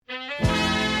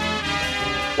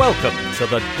Welcome to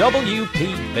the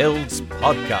WP Builds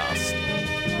podcast,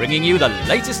 bringing you the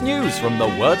latest news from the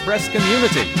WordPress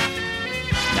community.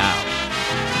 Now,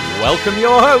 welcome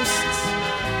your hosts,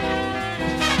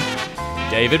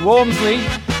 David Wormsley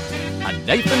and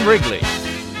Nathan Wrigley.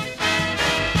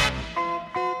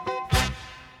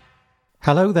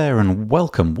 Hello there and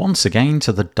welcome once again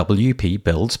to the WP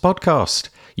Builds podcast.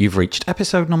 You've reached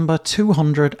episode number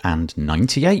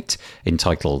 298,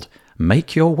 entitled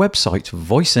Make Your Website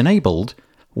Voice-Enabled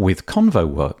with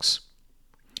Convoworks.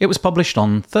 It was published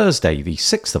on Thursday, the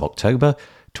 6th of October,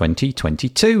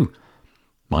 2022.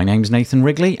 My name's Nathan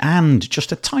Wrigley, and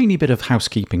just a tiny bit of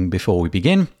housekeeping before we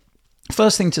begin.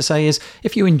 First thing to say is,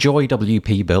 if you enjoy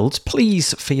WP Builds,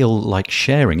 please feel like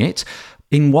sharing it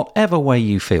in whatever way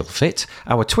you feel fit.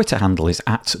 Our Twitter handle is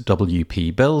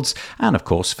 @WPBuilds, and of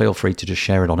course feel free to just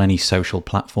share it on any social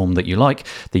platform that you like.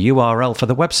 The URL for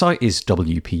the website is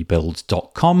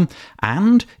wpbuilds.com,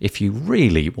 and if you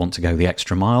really want to go the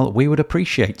extra mile, we would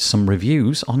appreciate some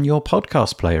reviews on your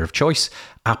podcast player of choice.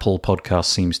 Apple Podcasts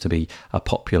seems to be a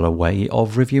popular way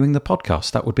of reviewing the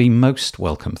podcast. That would be most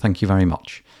welcome. Thank you very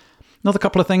much. Another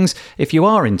couple of things, if you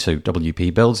are into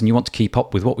WP Builds and you want to keep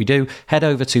up with what we do, head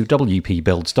over to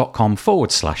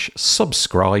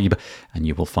wpbuilds.com/subscribe and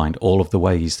you will find all of the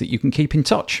ways that you can keep in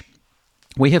touch.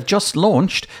 We have just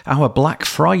launched our Black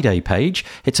Friday page.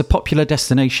 It's a popular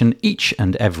destination each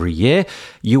and every year.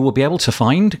 You will be able to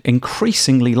find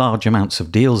increasingly large amounts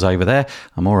of deals over there.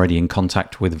 I'm already in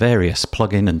contact with various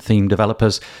plugin and theme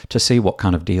developers to see what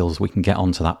kind of deals we can get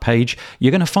onto that page.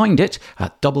 You're going to find it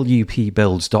at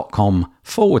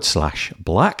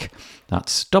wpbuilds.com/black.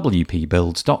 That's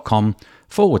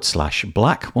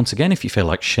wpbuilds.com/black. Once again, if you feel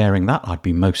like sharing that, I'd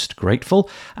be most grateful.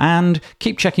 And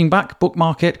keep checking back,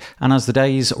 bookmark it, and as the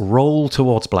days roll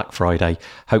towards Black Friday,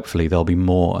 hopefully there'll be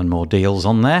more and more deals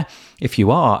on there. If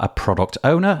you are a product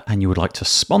owner and you would like to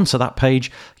sponsor that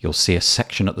page, you'll see a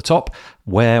section at the top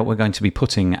where we're going to be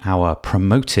putting our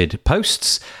promoted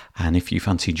posts. And if you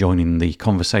fancy joining the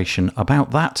conversation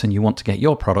about that and you want to get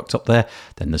your product up there,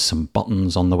 then there's some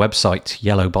buttons on the website,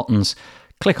 yellow buttons.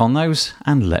 Click on those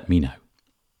and let me know.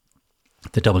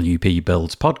 The WP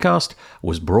Builds podcast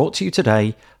was brought to you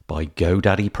today by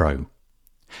GoDaddy Pro.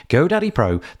 GoDaddy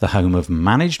Pro, the home of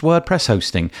managed WordPress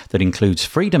hosting that includes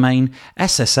free domain,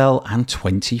 SSL, and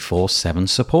 24/7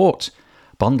 support.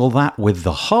 Bundle that with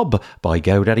The Hub by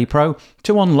GoDaddy Pro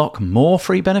to unlock more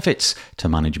free benefits to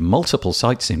manage multiple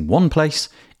sites in one place,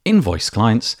 invoice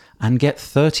clients, and get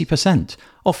 30%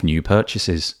 off new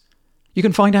purchases. You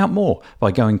can find out more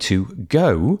by going to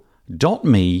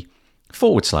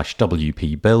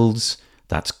go.me/WP Builds.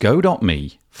 That's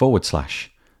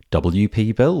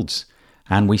go.me/WP Builds.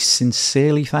 And we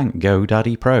sincerely thank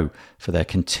GoDaddy Pro for their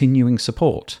continuing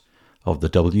support of the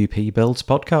WP Builds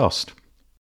podcast.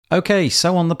 Okay,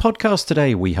 so on the podcast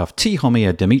today we have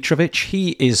Tihomir Dimitrovic.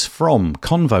 He is from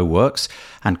Convoworks,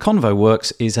 and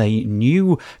Convoworks is a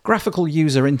new graphical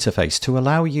user interface to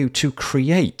allow you to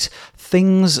create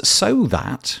things so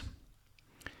that...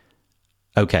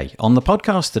 Okay, on the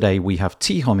podcast today we have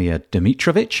Tihomir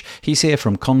Dimitrovic. He's here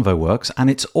from Convoworks, and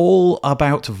it's all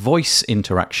about voice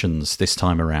interactions this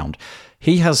time around.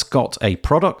 He has got a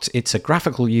product, it's a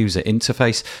graphical user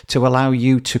interface to allow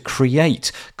you to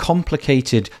create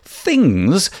complicated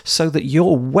things so that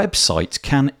your website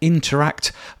can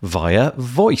interact via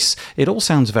voice. It all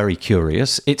sounds very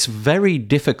curious. It's very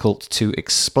difficult to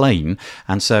explain,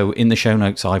 and so in the show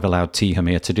notes I've allowed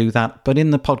Tihomir to do that, but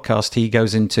in the podcast he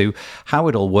goes into how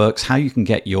it all works, how you can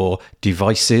get your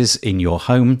devices in your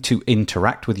home to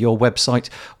interact with your website,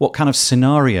 what kind of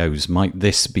scenarios might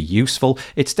this be useful.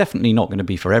 It's definitely not going to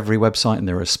be for every website, and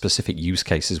there are specific use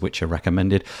cases which are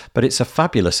recommended, but it's a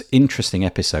fabulous, interesting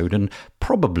episode, and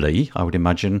probably, I would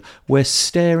imagine, we're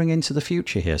staring into the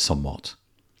future here somewhat.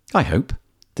 I hope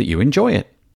that you enjoy it.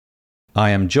 I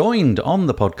am joined on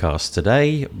the podcast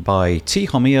today by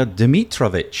Tihomir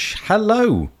Dimitrovic.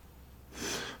 Hello.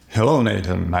 Hello,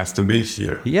 Nathan. Nice to be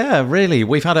here. Yeah, really.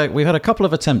 We've had a couple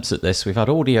of attempts at this. We've had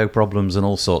audio problems and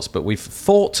all sorts, but we've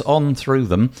fought on through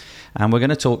them. And we're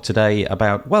going to talk today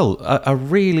about, well, a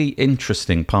really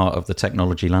interesting part of the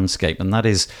technology landscape, and that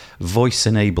is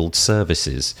voice-enabled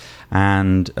services.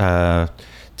 And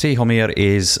Tihomir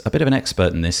is a bit of an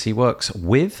expert in this. He works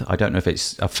with, I don't know if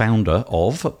it's a founder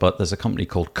of, but there's a company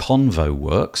called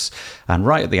Convoworks. And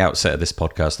right at the outset of this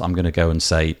podcast, I'm going to go and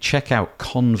say, check out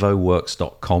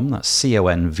convoworks.com. That's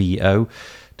CONVO.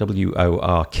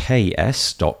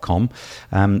 works.com.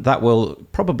 That will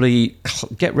probably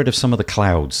get rid of some of the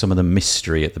clouds, some of the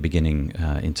mystery at the beginning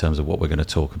in terms of what we're going to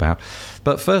talk about.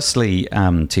 But firstly,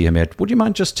 Tihomir, would you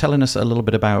mind just telling us a little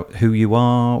bit about who you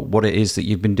are, what it is that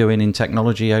you've been doing in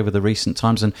technology over the recent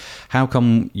times, and how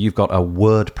come you've got a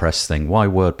WordPress thing? Why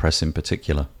WordPress in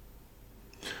particular?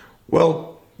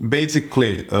 Well,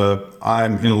 basically,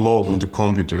 I'm in love with the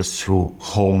computers through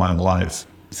all my life.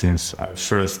 Since I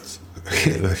first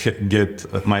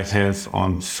get my hands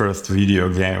on first video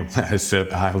game, I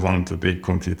said I want to be a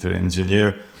computer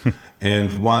engineer.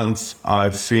 And once I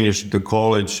finished the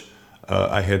college,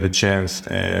 I had a chance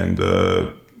and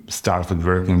started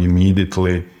working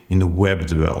immediately in the web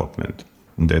development.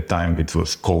 At that time, it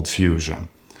was called Fusion.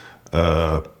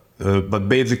 But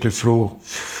basically, through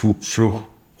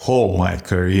whole my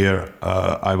career,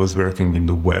 I was working in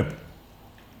the web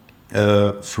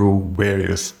through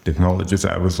various technologies.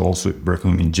 I was also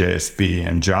working in JSP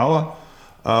and Java,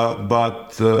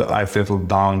 but I settled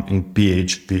down in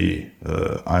PHP.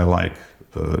 I like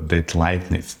that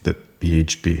lightness that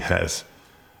PHP has.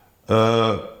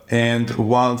 And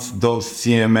once those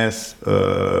CMS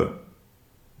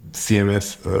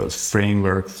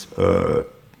frameworks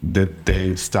that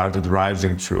they started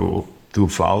rising through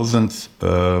 2000s,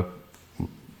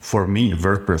 for me,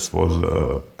 WordPress was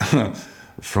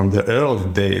from the early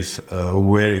days a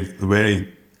very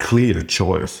clear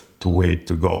choice to way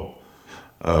to go.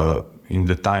 In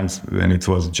the times when it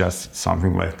was just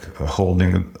something like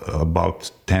holding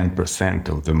about 10%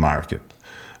 of the market,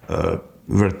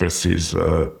 WordPress is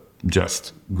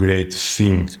just great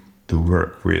thing to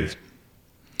work with.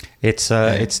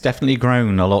 It's definitely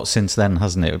grown a lot since then,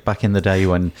 hasn't it? Back in the day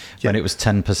when it was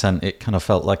 10%, it kind of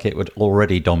felt like it was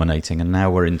already dominating, and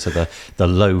now we're into the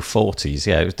low 40s.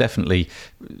 Yeah, it was definitely,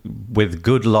 with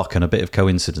good luck and a bit of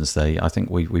coincidence there, I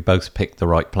think we both picked the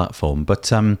right platform.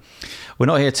 But we're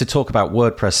not here to talk about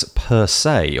WordPress per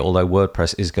se, although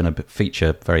WordPress is going to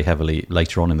feature very heavily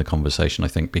later on in the conversation, I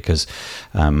think, because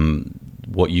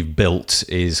what you've built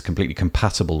is completely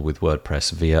compatible with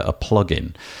WordPress via a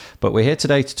plugin. But we're here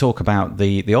today to talk about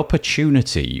the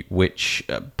opportunity, which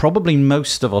probably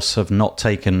most of us have not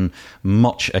taken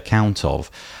much account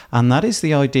of, and that is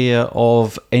the idea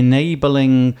of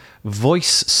enabling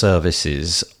voice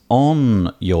services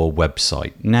on your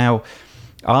website. Now,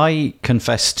 I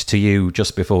confessed to you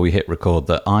just before we hit record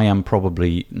that I am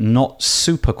probably not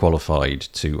super qualified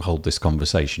to hold this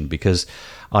conversation, because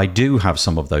I do have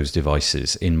some of those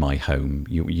devices in my home.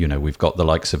 You know, we've got the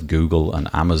likes of Google and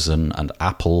Amazon and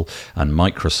Apple and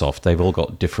Microsoft. They've all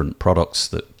got different products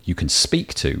that you can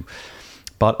speak to.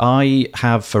 But I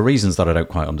have, for reasons that I don't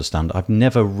quite understand, I've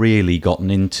never really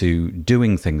gotten into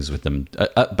doing things with them.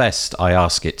 At best, I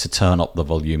ask it to turn up the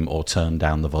volume or turn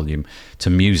down the volume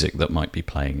to music that might be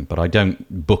playing. But I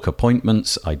don't book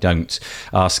appointments. I don't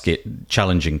ask it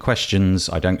challenging questions.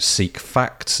 I don't seek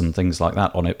facts and things like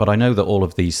that on it. But I know that all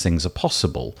of these things are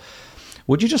possible.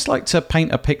 Would you just like to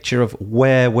paint a picture of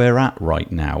where we're at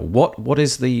right now? What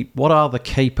are the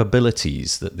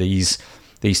capabilities that these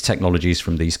technologies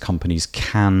from these companies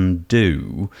can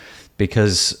do?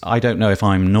 Because I don't know if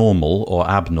I'm normal or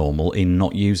abnormal in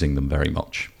not using them very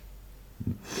much.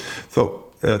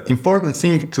 So, important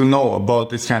thing to know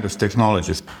about this kind of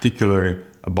technologies, particularly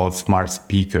about smart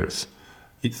speakers.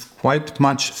 It's quite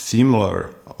much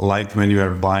similar like when you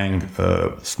are buying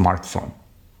a smartphone.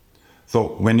 So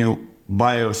when you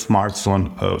buy a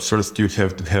smartphone, first you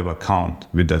have to have an account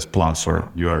with that platform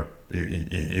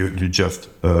you just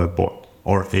bought,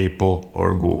 or Apple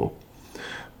or Google.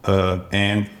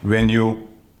 And when you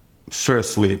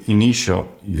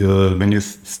when you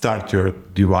start your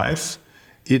device,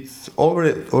 it's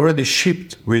already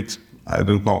shipped with, I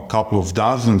don't know, a couple of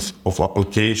dozens of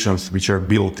applications which are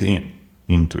built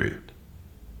into it.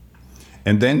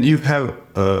 And then you have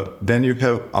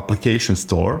application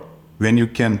store when you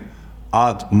can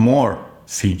add more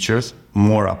features,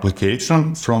 more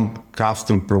applications from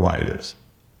custom providers.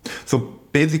 So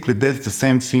basically, that's the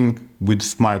same thing with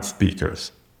smart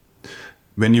speakers.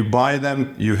 When you buy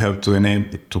them, you have to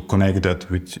connect that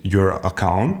with your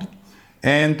account,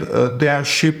 and they are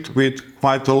shipped with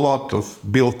quite a lot of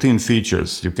built-in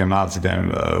features. You can ask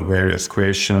them various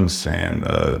questions, and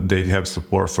they have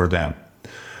support for them.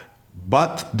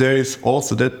 But there is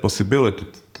also that possibility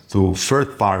to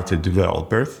third-party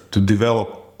developers to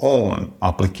develop own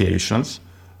applications.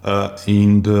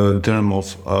 In the term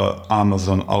of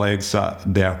Amazon Alexa,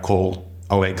 they are called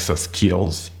Alexa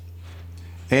skills.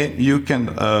 And you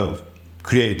can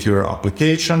create your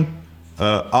application,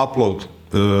 upload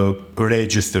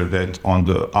register that on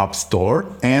the App Store,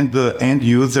 and the end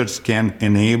users can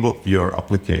enable your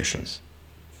applications.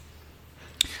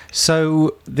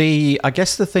 So I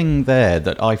guess the thing there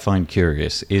that I find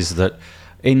curious is that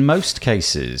in most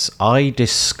cases, I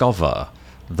discover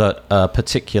that a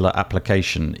particular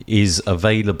application is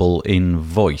available in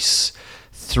voice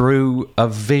through a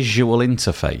visual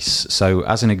interface. So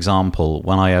as an example,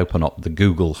 when I open up the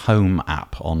Google Home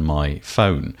app on my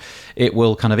phone, it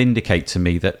will kind of indicate to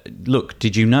me that, look,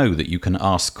 did you know that you can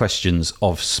ask questions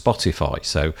of Spotify?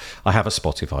 So I have a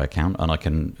Spotify account and I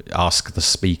can ask the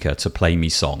speaker to play me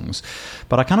songs.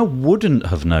 But I kind of wouldn't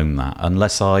have known that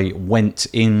unless I went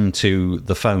into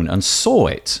the phone and saw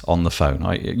it on the phone.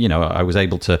 I was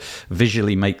able to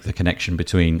visually make the connection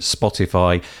between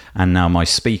Spotify and now my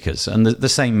speakers. And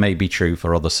the same may be true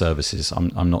for other services.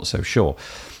 I'm not so sure.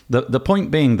 The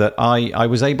point being that I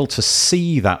was able to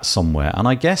see that somewhere. And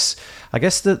I guess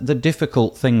the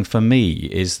difficult thing for me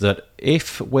is that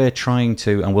if we're trying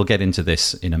to, and we'll get into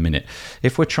this in a minute,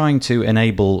 if we're trying to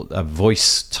enable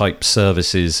voice type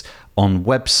services on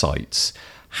websites,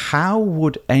 how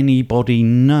would anybody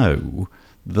know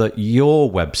that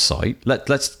your website,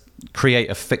 let's create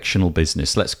a fictional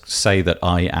business. Let's say that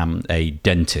I am a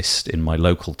dentist in my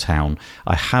local town.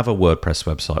 I have a WordPress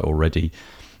website already,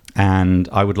 and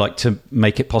I would like to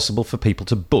make it possible for people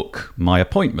to book my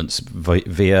appointments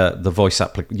via the voice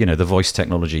the voice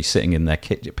technology sitting in their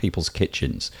people's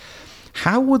kitchens.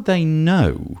 How would they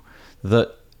know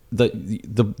that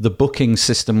the booking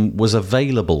system was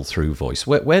available through voice?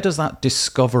 Where does that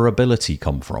discoverability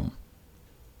come from?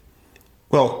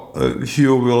 Well,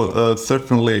 you will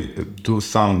certainly do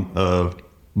some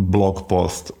blog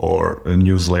post or a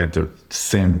newsletter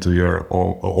sent to your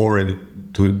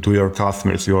to your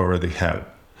customers you already have.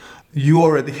 You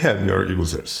already have your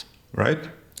users, right?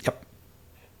 Yep.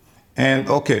 And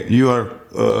okay, you are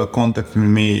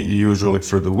contacting me usually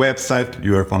through the website.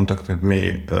 You are contacting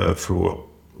me through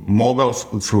mobiles,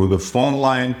 through the phone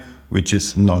line, which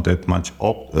is not that much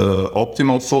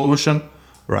optimal solution,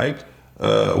 right?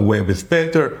 Web is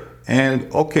better.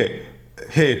 And okay,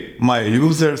 hey, my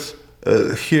users,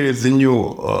 here is the new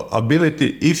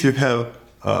ability. If you have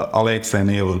Alexa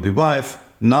enabled device,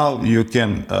 now you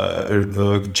can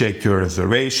check your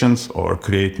reservations or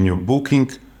create new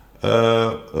booking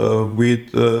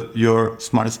with your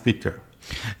smart speaker.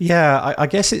 Yeah, I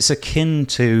guess it's akin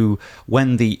to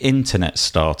when the internet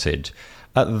started.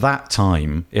 At that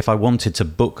time, if I wanted to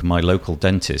book my local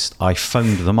dentist, I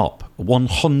phoned them up.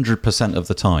 100% of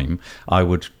the time, I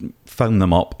would phone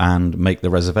them up and make the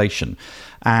reservation.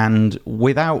 And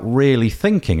without really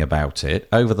thinking about it,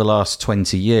 over the last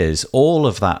 20 years, all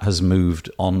of that has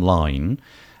moved online.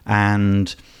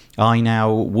 And I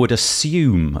now would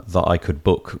assume that I could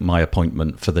book my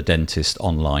appointment for the dentist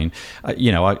online.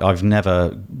 I've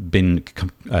never been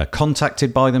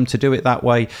contacted by them to do it that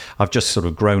way. I've just sort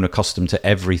of grown accustomed to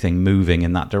everything moving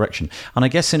in that direction. And I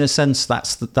guess in a sense,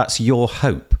 that's your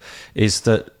hope, is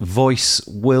that voice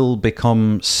will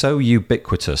become so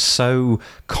ubiquitous, so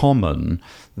common,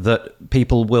 that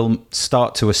people will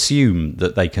start to assume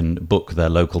that they can book their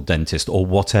local dentist or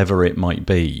whatever it might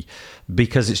be,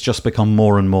 because it's just become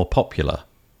more and more popular.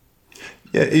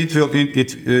 Yeah, it will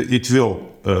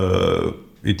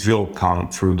come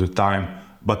through the time.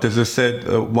 But as I said,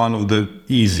 one of the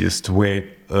easiest way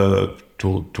to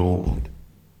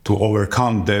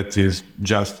overcome that is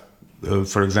just,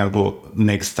 for example,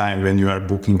 next time when you are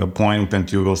booking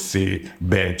appointment, you will see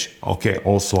badge, okay,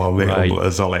 also available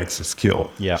as Alexa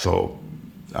skill. Yeah. So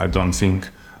I don't think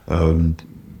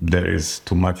there is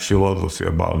too much philosophy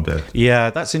about that.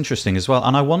 Yeah, that's interesting as well.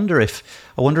 And I wonder if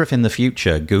in the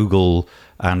future Google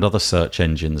and other search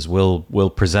engines will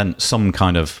present some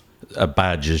kind of a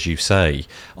badge, as you say,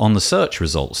 on the search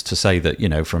results to say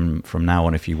that, from now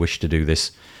on, if you wish to do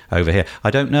this over here.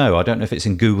 I don't know if it's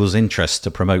in Google's interest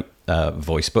to promote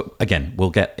voice, but again,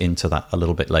 we'll get into that a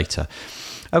little bit later.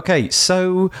 Okay,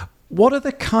 so what are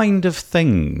the kind of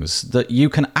things that you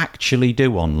can actually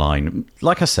do online?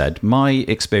 Like I said, my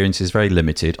experience is very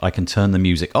limited. I can turn the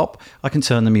music up, I can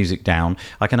turn the music down,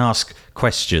 I can ask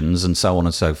questions and so on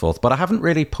and so forth, but I haven't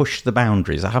really pushed the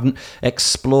boundaries. I haven't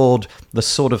explored the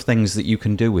sort of things that you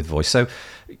can do with voice. So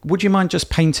would you mind just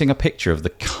painting a picture of the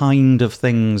kind of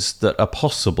things that are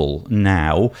possible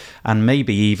now, and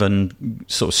maybe even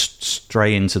sort of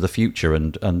stray into the future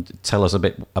and tell us a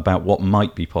bit about what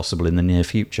might be possible in the near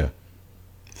future?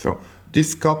 So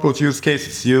these couple of use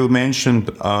cases you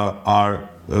mentioned are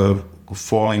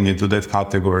falling into that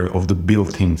category of the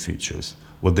built-in features,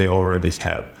 what they already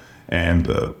have. And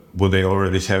what they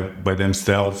already have by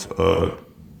themselves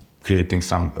creating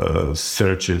some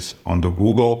searches on the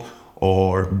Google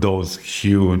or those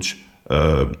huge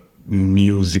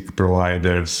music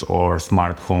providers or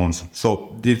smartphones.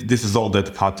 So this is all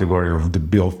that category of the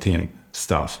built-in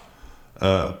stuff.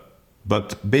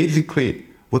 But basically,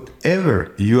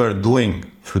 whatever you are doing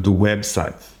through the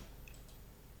website,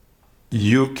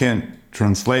 you can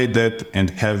translate that and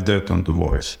have that on the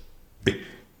voice.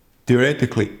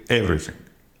 Theoretically, everything.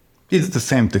 It's the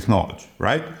same technology,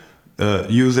 right?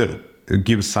 User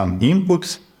gives some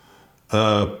inputs,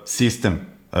 system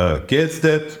gets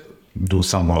that, do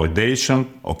some validation.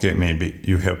 Okay, maybe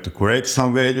you have to correct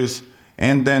some values,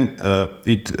 and then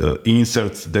it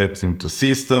inserts that into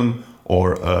system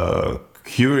or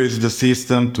queries the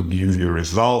system to give you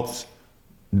results.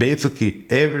 Basically,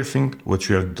 everything what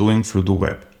you are doing through the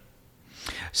web.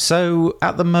 So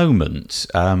at the moment,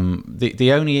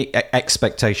 the only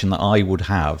expectation that I would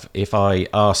have if I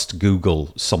asked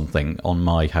Google something on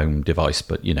my home device,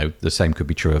 but the same could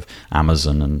be true of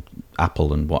Amazon and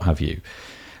Apple and what have you.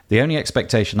 The only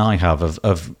expectation I have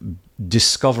of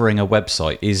discovering a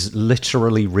website is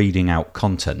literally reading out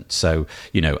content. So,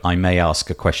 I may ask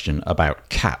a question about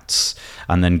cats,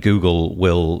 and then Google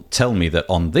will tell me that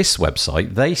on this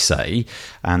website they say,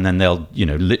 and then they'll,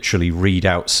 literally read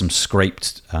out some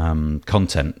scraped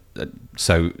content.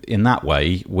 So in that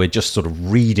way, we're just sort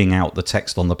of reading out the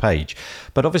text on the page.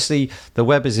 But obviously, the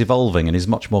web is evolving and is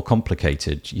much more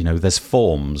complicated. There's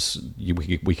forms.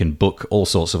 We can book all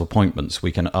sorts of appointments.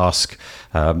 We can ask,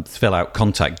 fill out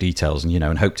contact details,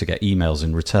 and hope to get emails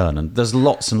in return. And there's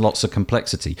lots and lots of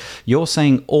complexity. You're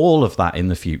saying all of that in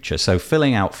the future. So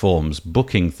filling out forms,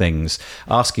 booking things,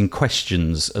 asking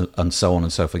questions, and so on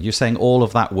and so forth. You're saying all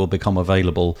of that will become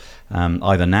available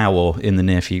either now or in the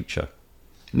near future.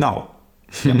 No.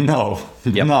 No,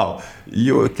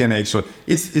 you can actually,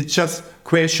 it's just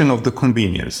question of the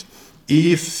convenience.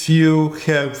 If you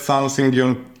have something,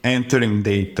 you're entering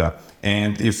data,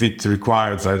 and if it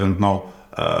requires, 10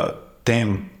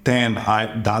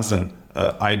 dozen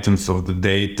items of the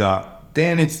data,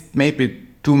 then it's maybe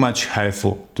too much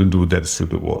hassle to do that through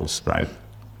the walls, right?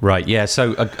 Right. Yeah.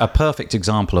 So a perfect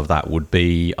example of that would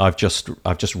be I've just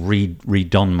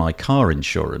redone my car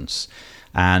insurance.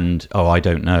 And, I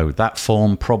don't know, that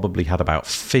form probably had about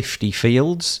 50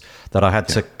 fields that I had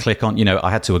to click on.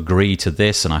 I had to agree to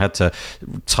this, and I had to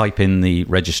type in the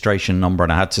registration number,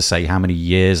 and I had to say how many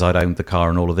years I'd owned the car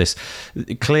and all of this.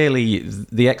 Clearly,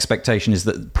 the expectation is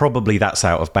that probably that's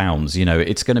out of bounds.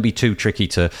 It's going to be too tricky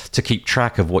to keep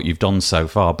track of what you've done so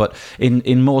far. But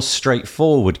in more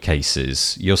straightforward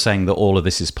cases, you're saying that all of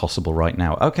this is possible right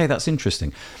now. Okay, that's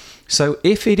interesting. So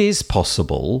if it is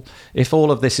possible, if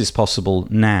all of this is possible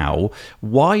now,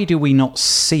 why do we not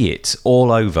see it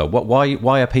all over?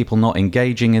 Why are people not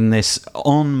engaging in this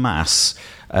en masse?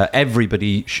 Why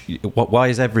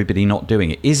is everybody not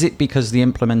doing it? Is it because the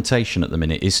implementation at the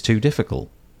minute is too difficult?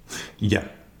 Yeah,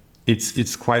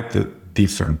 it's quite a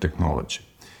different technology.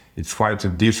 It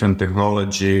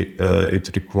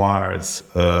requires,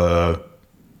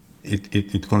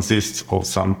 it consists of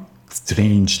some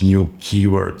strange new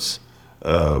keywords,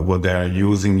 what they are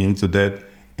using into that.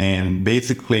 And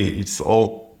basically, it's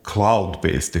all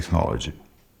cloud-based technology.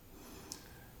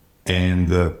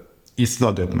 And it's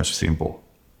not that much simple.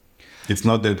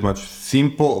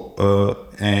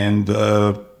 And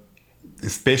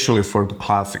especially for the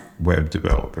classic web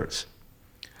developers.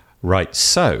 Right.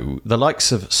 So the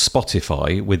likes of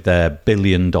Spotify, with their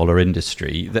billion-dollar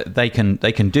industry, they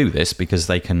can do this because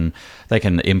they can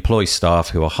employ staff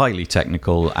who are highly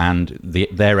technical, and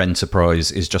their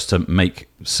enterprise is just to make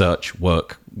search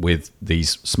work with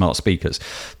these smart speakers.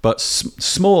 But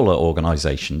smaller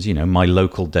organizations, my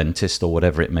local dentist or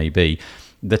whatever it may be,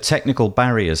 the technical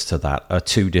barriers to that are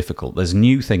too difficult. There's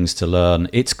new things to learn.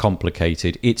 It's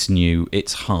complicated. It's new.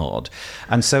 It's hard.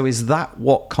 And so is that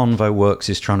what Convoworks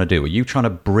is trying to do? Are you trying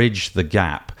to bridge the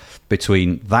gap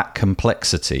between that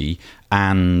complexity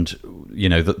and,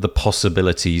 the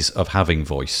possibilities of having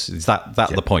voice? Is that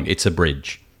the point? It's a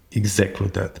bridge. Exactly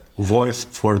that. Voice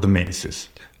for the masses.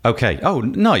 Okay. Oh,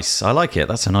 nice. I like it.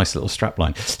 That's a nice little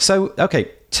strapline. So,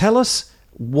 okay, tell us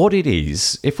what it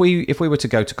is. If we were to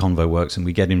go to Convoworks and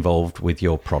we get involved with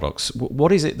your products,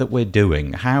 what is it that we're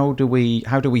doing? How do we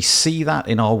see that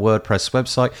in our WordPress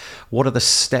website? What are the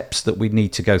steps that we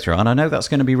need to go through? And I know that's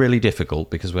going to be really difficult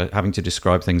because we're having to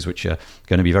describe things which are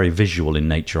going to be very visual in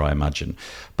nature, I imagine.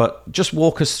 But just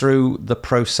walk us through the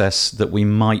process that we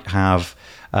might have.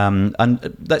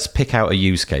 And let's pick out a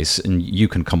use case, and you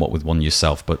can come up with one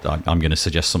yourself, but I'm going to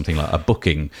suggest something like a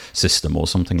booking system or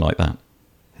something like that.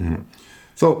 Mm-hmm.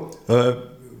 So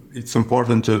it's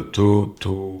important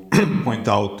to point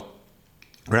out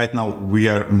right now we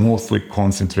are mostly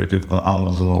concentrated on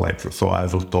Amazon Alexa, so I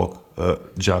will talk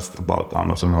just about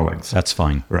Amazon Alexa. That's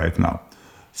fine. Right now.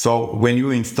 So when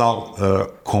you install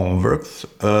Convoworks,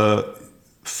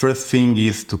 first thing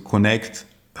is to connect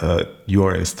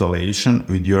your installation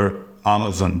with your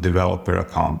Amazon developer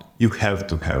account. You have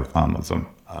to have Amazon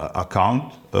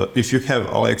account. If you have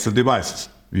Alexa devices,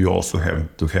 you also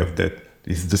have to have that.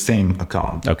 It's the same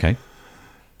account. Okay.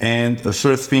 And the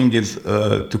first thing is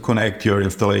to connect your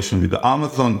installation with the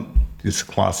Amazon. This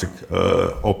classic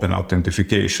open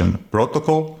authentication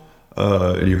protocol.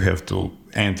 You have to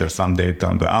enter some data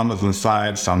on the Amazon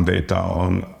side, some data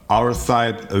on our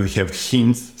side. We have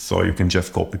hints, so you can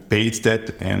just copy paste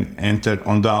that and enter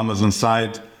on the Amazon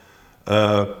side.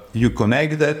 You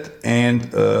connect that, and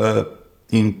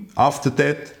after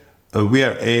that, we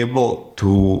are able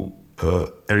to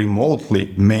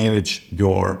remotely manage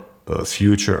your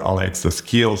future Alexa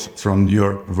skills from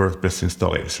your WordPress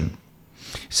installation.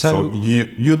 So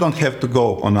you don't have to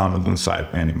go on Amazon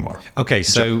site anymore. Okay,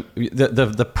 so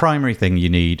the primary thing you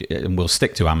need, and we'll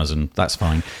stick to Amazon, that's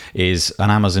fine, is an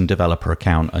Amazon developer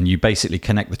account, and you basically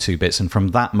connect the two bits, and from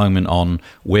that moment on,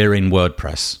 we're in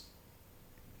WordPress.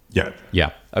 Yeah.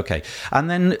 Yeah. Okay. And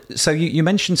then, so you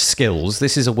mentioned skills.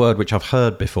 This is a word which I've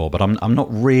heard before, but I'm not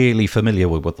really familiar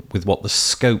with what the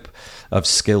scope of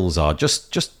skills are.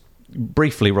 Just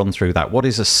briefly run through that. What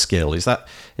is a skill? Is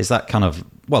that kind of,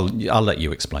 well, I'll let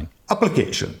you explain.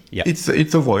 Application. Yeah.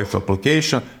 It's a voice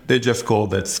application. They just call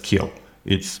that skill.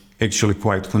 It's actually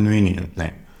quite convenient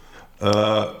name.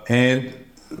 And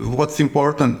what's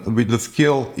important with the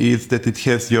skill is that it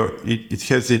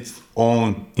has its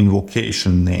own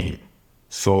invocation name.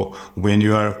 So when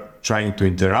you are trying to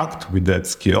interact with that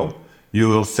skill, you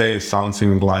will say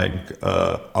something like,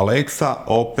 Alexa,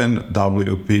 open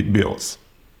WP Builds.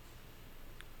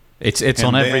 It's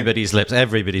on everybody's lips.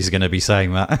 Everybody's going to be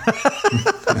saying that.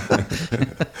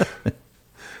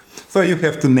 So you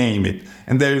have to name it,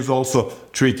 and there is also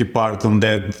tricky part on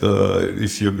that.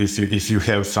 If you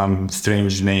have some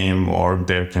strange name, or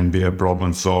there can be a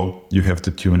problem, so you have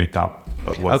to tune it up.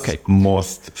 What's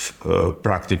most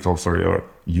practical for your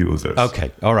users.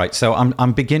 Okay, all right. So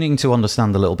I'm beginning to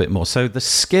understand a little bit more. So the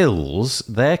skills,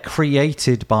 they're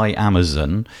created by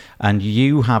Amazon, and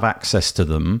you have access to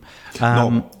them.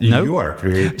 No, you are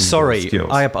creating. Sorry, skills.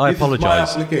 I apologize. This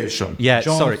is my application. Yeah,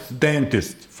 John's sorry.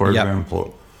 Dentist, for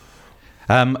example.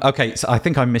 Okay, so I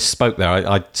think I misspoke there.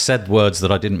 I said words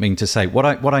that I didn't mean to say.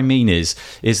 What I mean is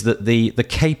that the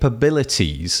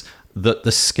capabilities that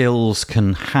the skills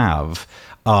can have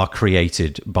are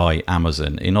created by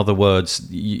Amazon. In other words,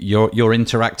 you're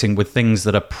interacting with things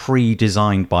that are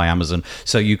pre-designed by Amazon,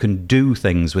 so you can do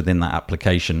things within that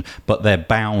application, but they're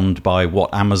bound by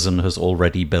what Amazon has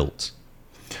already built.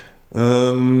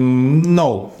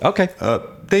 No. Okay.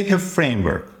 They have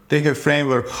framework. They have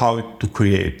framework how to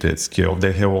create that skill.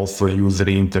 They have also user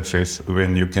interface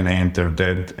when you can enter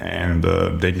that, and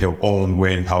they have own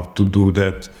way how to do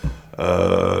that.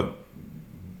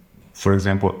 For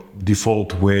example,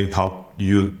 default way how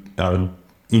you are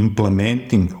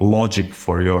implementing logic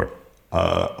for your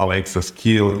Alexa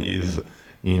skill is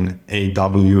in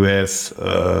AWS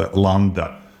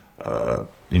Lambda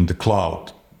in the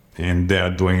cloud, and they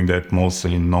are doing that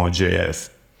mostly in Node.js.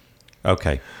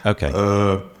 Okay.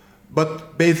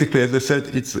 But basically, as I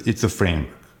said, it's a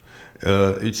framework.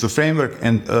 It's a framework,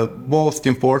 and most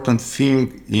important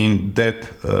thing in that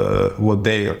what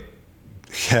they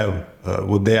have,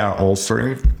 what they are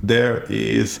offering there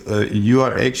is you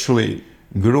are actually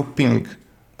grouping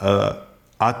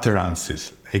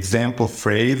utterances, example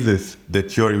phrases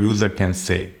that your user can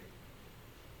say.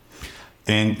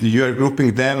 And you are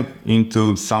grouping them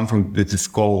into something that is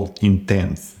called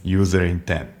intent, user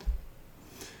intent.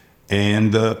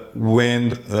 And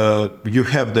when you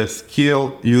have the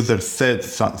skill, user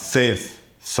says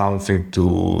something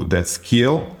to that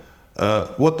skill,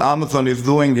 what Amazon is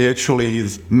doing actually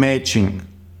is matching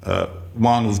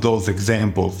one of those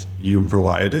examples you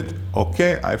provided.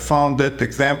 Okay, I found that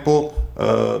example.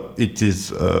 It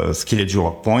is schedule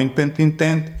appointment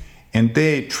intent, and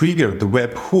they trigger the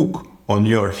webhook on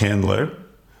your handler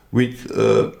with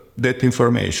that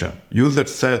information. User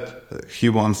said he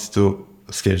wants to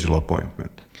schedule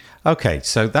appointment. Okay,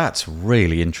 so that's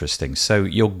really interesting. So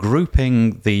you're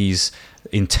grouping these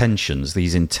intentions,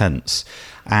 these intents.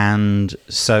 And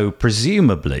so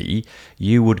presumably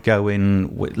you would go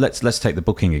in, let's take the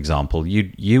booking example.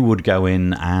 You would go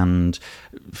in and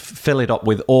fill it up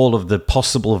with all of the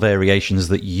possible variations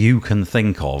that you can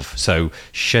think of. So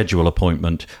schedule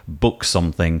appointment, book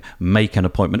something, make an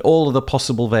appointment, all of the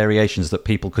possible variations that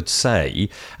people could say,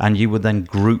 and you would then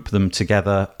group them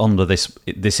together under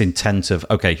this intent of,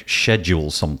 okay,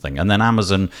 schedule something. And then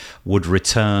Amazon would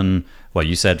return, well,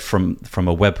 you said from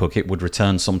a webhook, it would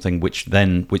return something which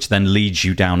then leads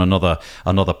you down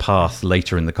another path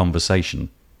later in the conversation.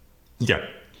 Yeah,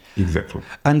 exactly.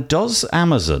 And does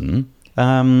Amazon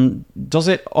does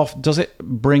it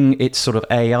bring its sort of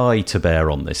AI to bear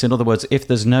on this? In other words, if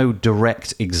there's no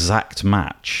direct exact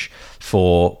match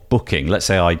for booking, let's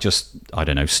say I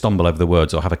don't know, stumble over the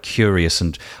words or have a curious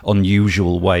and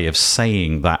unusual way of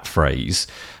saying that phrase,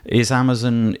 is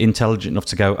Amazon intelligent enough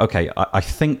to go, okay, I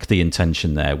think the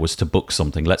intention there was to book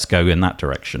something, let's go in that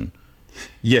direction?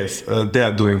 Yes, they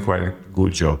are doing quite a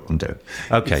good job on that.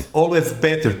 Okay. It's always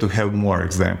better to have more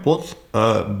examples,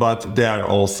 but they are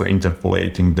also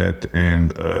interpolating that,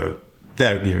 and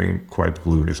they're giving quite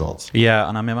good results. Yeah,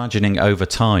 and I'm imagining over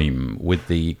time, with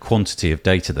the quantity of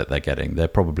data that they're getting, they're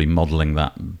probably modelling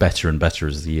that better and better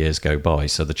as the years go by.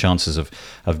 So the chances of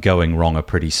going wrong are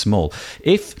pretty small.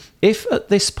 If at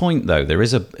this point, though, there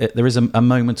is a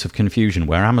moment of confusion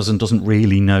where Amazon doesn't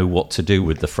really know what to do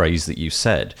with the phrase that you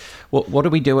said, what do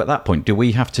we do at that point? Do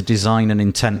we have to design an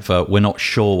intent for we're not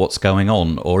sure what's going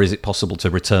on, or is it possible to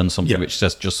return something which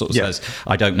just sort of says,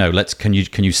 I don't know, can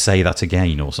you say that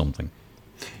again or something?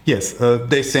 Yes,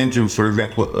 they send you, for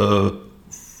example, a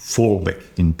fallback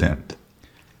intent.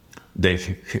 They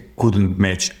couldn't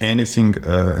match anything,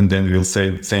 and then we'll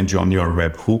send you on your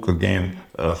webhook again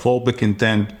a fallback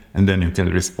intent, and then you can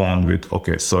respond with,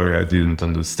 okay, sorry, I didn't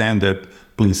understand that.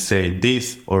 Please say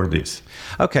this or this.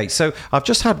 Okay, so I've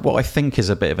just had what I think is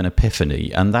a bit of an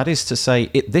epiphany, and that is to say,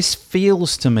 this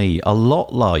feels to me a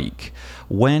lot like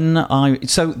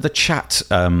so the chat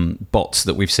bots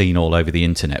that we've seen all over the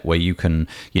internet, where you can,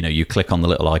 you click on the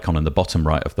little icon in the bottom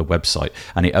right of the website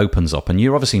and it opens up, and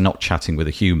you're obviously not chatting with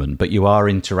a human, but you are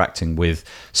interacting with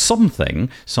some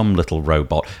little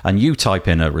robot, and you type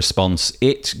in a response,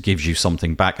 it gives you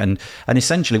something back, and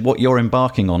essentially what you're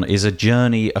embarking on is a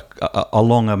journey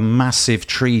along a massive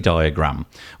tree diagram,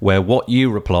 where what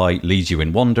you reply leads you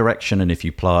in one direction, and if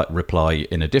you reply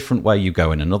in a different way, you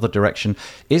go in another direction.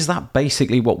 Is that basically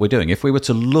what we're doing? If we were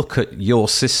to look at your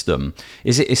system,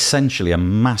 is it essentially a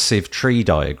massive tree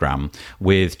diagram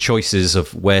with choices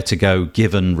of where to go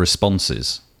given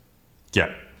responses?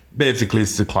 Yeah, basically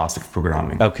it's the classic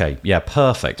programming. Okay, yeah,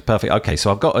 perfect. Okay,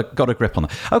 so I've got a grip on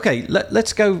that. Okay,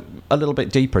 let's go a little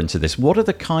bit deeper into this. What are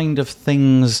the kind of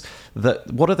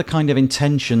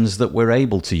intentions that we're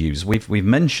able to use? We've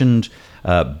mentioned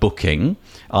booking.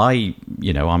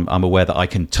 I'm aware that I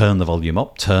can turn the volume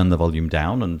up, turn the volume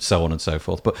down, and so on and so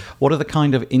forth. But what are the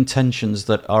kind of intentions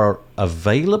that are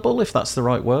available, if that's the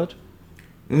right word?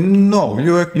 No,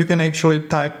 you can actually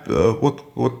type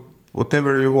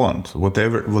whatever you want,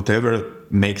 whatever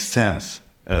makes sense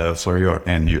for your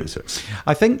end users.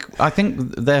 I think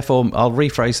therefore I'll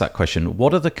rephrase that question.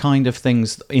 What are the kind of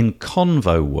things in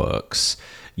Convoworks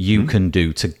you can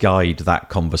do to guide that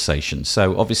conversation?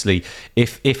 So obviously,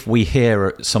 if we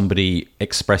hear somebody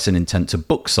express an intent to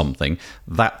book something,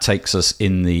 that takes us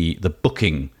in the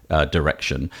booking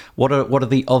direction. What are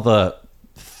the other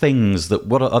things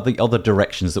what are the other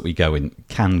directions that we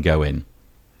can go in?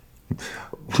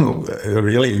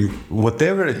 Really,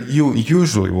 whatever you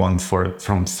usually want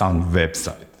from some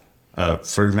website.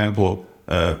 For example,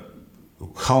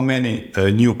 how many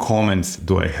new comments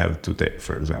do I have today,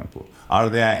 for example? Are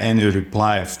there any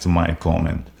replies to my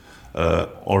comment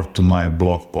or to my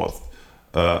blog post?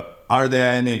 Are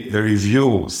there any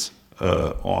reviews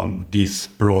on this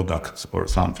product or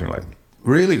something like that?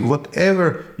 Really,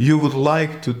 whatever you would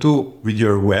like to do with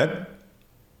your web,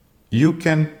 you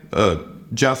can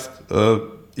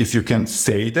if you can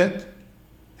say that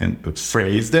and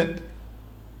phrase that,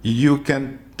 you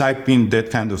can type in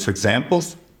that kind of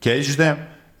examples, catch them,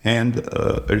 and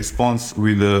response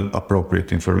with the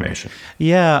appropriate information.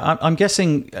 Yeah, I'm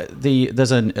guessing the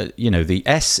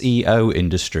SEO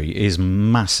industry is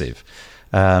massive.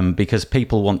 Because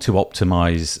people want to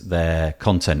optimize their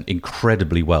content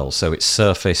incredibly well. So it's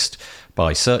surfaced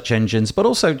by search engines, but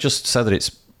also just so that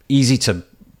it's easy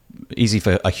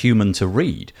for a human to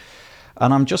read.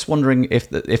 And I'm just wondering if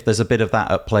there's a bit of that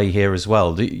at play here as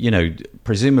well.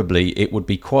 Presumably it would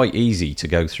be quite easy to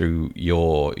go through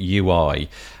your UI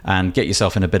and get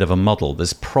yourself in a bit of a muddle.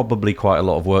 There's probably quite a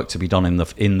lot of work to be done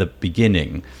in the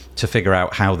beginning to figure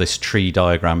out how this tree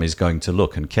diagram is going to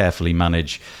look and carefully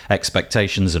manage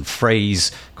expectations and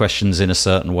phrase questions in a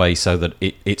certain way so that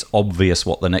it's obvious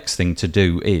what the next thing to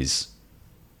do is.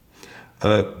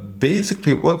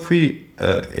 Basically, what we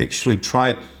actually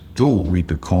tried to do with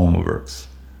the Convoworks,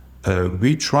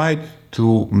 we tried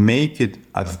to make it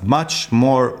as much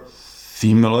more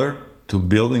similar to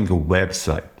building a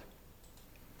website.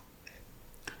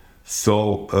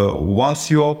 So once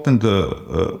you open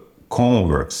the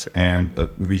Convoworks, and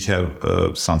we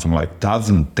have something like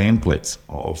dozen templates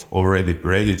of already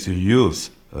ready to use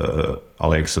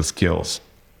Alexa skills,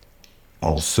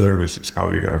 all services, how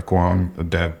we are calling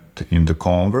that in the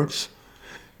Convoworks,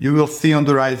 you will see on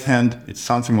the right hand, it's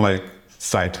something like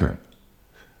sitemap.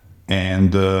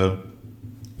 And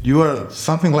you are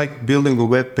something like building a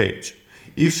web page.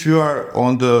 If you are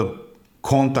on the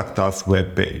Contact Us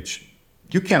web page,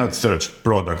 you cannot search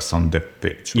products on that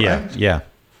page, right? Yeah.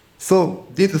 So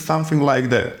this is something like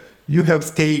that. You have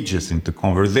stages in the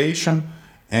conversation,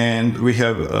 and we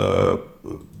have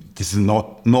this is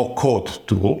not no-code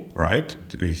tool, right?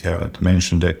 We haven't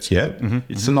mentioned that yet. Mm-hmm.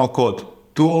 It's a no-code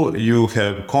tool. You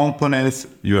have components.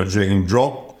 You are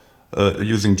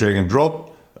using drag and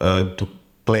drop to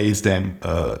place them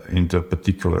into a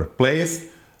particular place.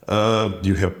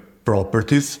 You have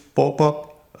properties pop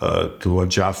up to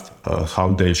adjust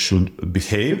how they should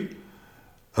behave.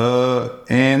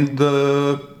 And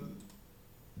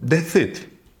that's it.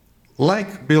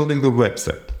 Like building a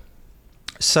website.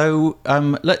 So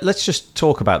let's just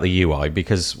talk about the UI,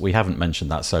 because we haven't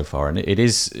mentioned that so far. And it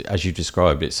is, as you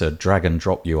described, it's a drag and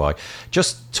drop UI.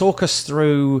 Just talk us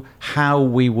through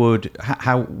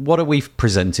what are we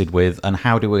presented with, and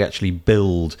how do we actually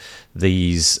build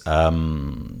these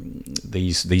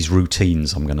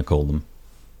routines, I'm going to call them.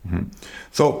 Mm-hmm.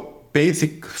 So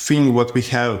basic thing what we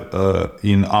have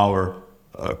in our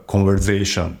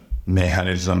conversation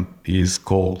mechanism is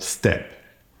called step.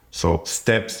 So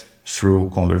steps through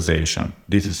conversation.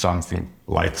 This is something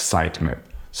like sitemap.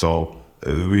 So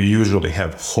we usually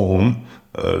have home.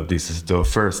 This is the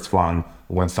first one.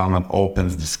 When someone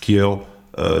opens the skill,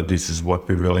 this is what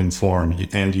we will inform the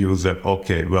end user.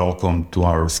 Okay, welcome to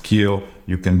our skill.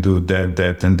 You can do that,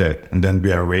 that, and that. And then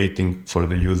we are waiting for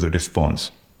the user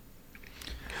response.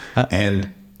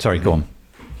 Sorry, go on.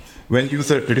 When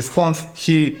user responds,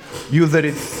 user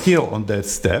is still on that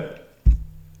step,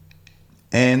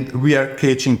 and we are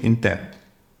catching intent.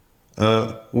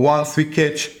 Once we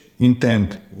catch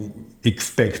intent,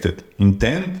 expected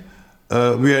intent,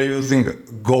 we are using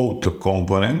go to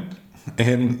component,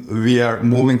 and we are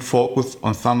moving focus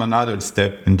on some another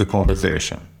step in the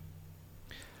conversation.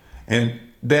 And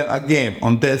then again,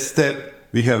 on that step,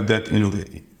 we have that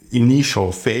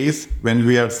initial phase when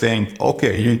we are saying,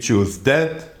 okay, you choose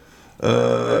that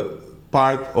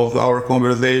part of our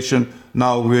conversation.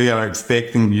 Now we are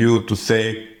expecting you to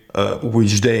say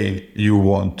which day you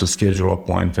want to schedule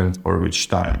appointment or which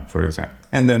time, for example.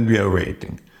 And then we are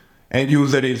waiting. And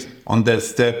user is on that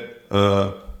step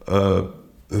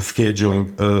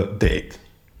scheduling a date.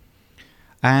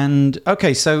 And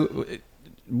okay, so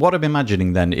what I'm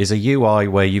imagining then is a UI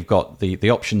where you've got the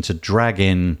option to drag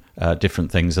in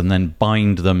different things and then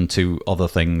bind them to other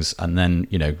things. And then,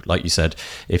 like you said,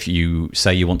 if you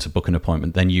say you want to book an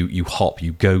appointment, then you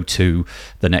go to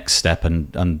the next step, and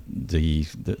the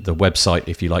website,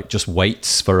 if you like, just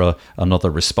waits for another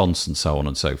response, and so on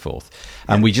and so forth.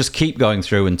 And we just keep going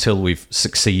through until we've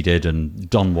succeeded and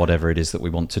done whatever it is that we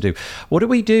want to do. What do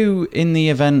we do in the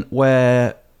event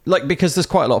where, because there's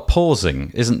quite a lot of pausing,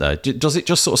 isn't there? Does it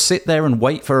just sort of sit there and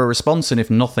wait for a response? And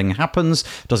if nothing happens,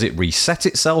 does it reset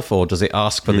itself, or does it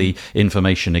ask for the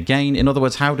information again? In other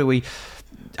words, how do we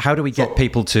get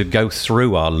people to go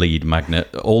through our lead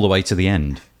magnet all the way to the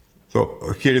end? So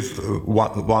here is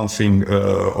one thing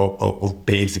of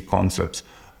basic concepts.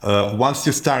 Once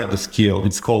you start the skill,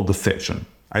 it's called the session.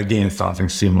 Again, something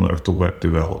similar to web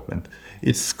development.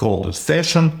 It's called a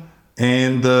session.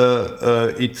 And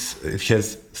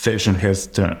session has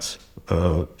turns.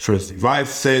 First device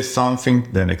says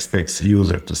something, then expects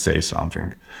user to say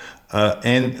something.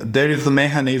 And there is a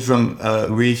mechanism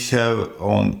we have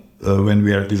on when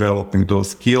we are developing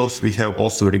those skills. We have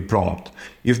also reprompt.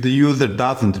 If the user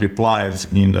doesn't reply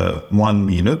in 1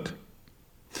 minute,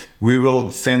 we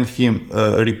will send him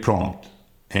a reprompt.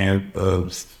 And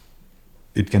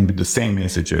it can be the same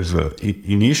message as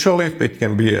initially, it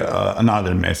can be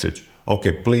another message.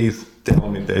 Okay, please tell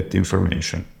me that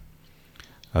information.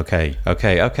 Okay.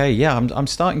 Yeah, I'm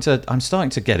starting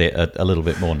to get it a little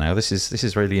bit more now. This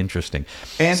is really interesting.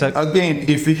 And again,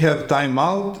 if we have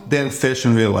timeout, then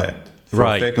session will end.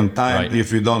 For second time,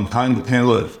 if you don't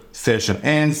handle it, session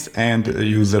ends and the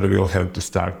user will have to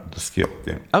start the skill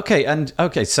again.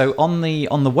 Okay, so on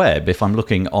the web, if I'm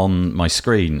looking on my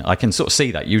screen, I can sort of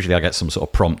see that. Usually I get some sort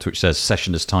of prompt which says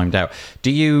session is timed out.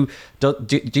 Do you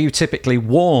typically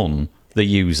warn the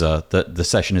user that the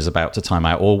session is about to time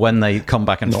out, or when they come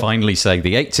back and finally say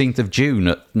the 18th of June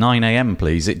at 9 a.m.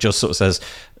 please, it just sort of says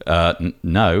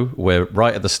no, we're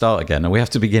right at the start again and we have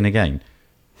to begin again?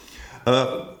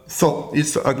 So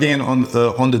it's again on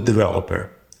the developer.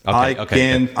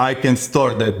 I can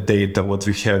store that data what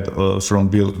we had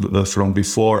from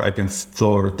before. I can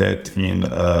store that in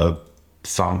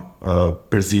some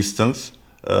persistence.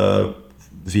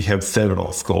 We have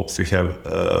several scopes. We have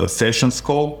a session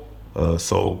scope,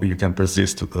 so you can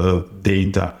persist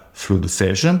data through the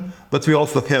session. But we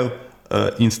also have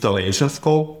installation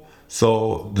scope,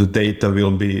 so the data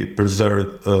will be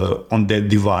preserved on that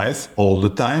device all the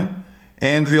time.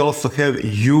 And we also have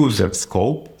user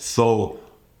scope, so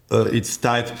it's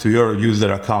tied to your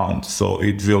user account, so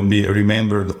it will be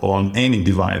remembered on any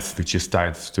device which is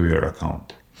tied to your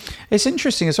account. It's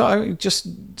interesting as well. Just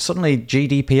suddenly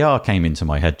GDPR came into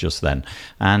my head just then,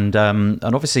 and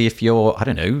obviously, if you're, I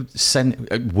don't know,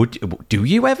 do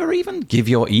you ever even give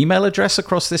your email address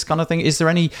across this kind of thing? Is there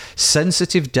any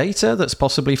sensitive data that's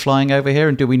possibly flying over here,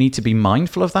 and do we need to be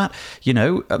mindful of that? You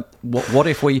know, what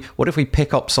if we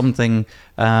pick up something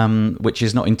which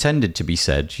is not intended to be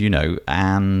said, you know,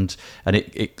 and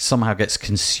it somehow gets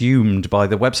consumed by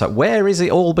the website? Where is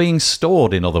it all being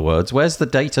stored? In other words, where's the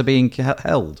data being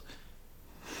held?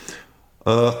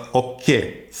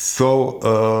 Okay, so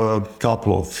a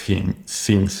couple of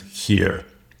things here.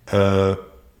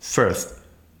 First,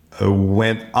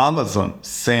 when Amazon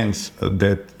sends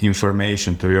that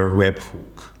information to your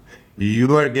webhook,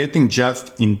 you are getting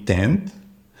just intent,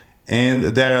 and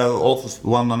there are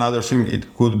also another thing.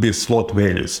 It could be slot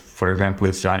values. For example,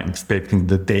 if I'm expecting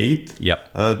the date,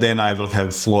 then I will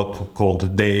have slot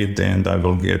called date, and I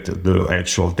will get the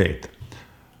actual date.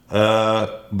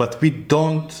 But we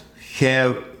don't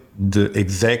have the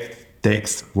exact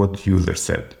text what user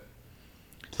said.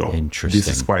 So this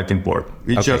is quite important.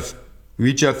 We just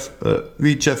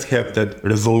have that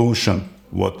resolution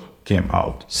what came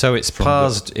out. So it's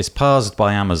parsed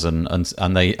by Amazon,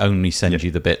 and they only send you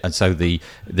the bit. And so the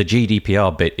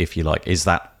GDPR bit, if you like, is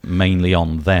that mainly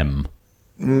on them?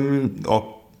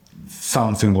 Or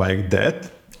something like that.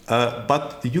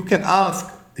 But you can ask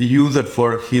the user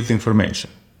for his information.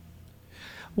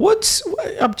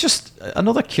 I'm just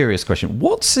another curious question.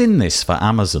 What's in this for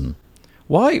Amazon?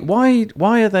 Why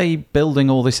are they building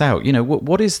all this out? You know,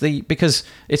 what is because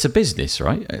it's a business,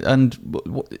 right? And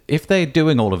if they're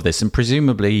doing all of this, and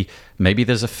presumably maybe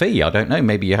there's a fee, I don't know,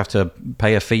 maybe you have to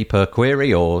pay a fee per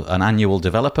query or an annual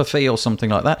developer fee or something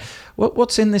like that.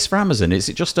 What's in this for Amazon? Is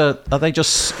it just are they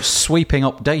just sweeping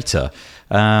up data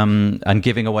and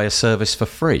giving away a service for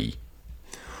free?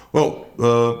 Well,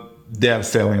 they are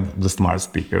selling the smart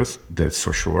speakers, that's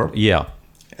for sure. Yeah.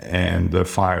 And the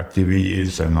Fire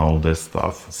TVs and all this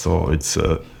stuff. So it's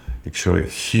actually a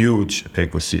huge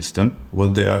ecosystem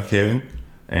what they are having.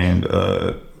 And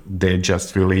they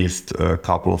just released a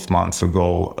couple of months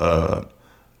ago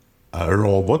a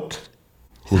robot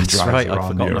who drives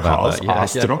around your house,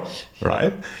 Astro,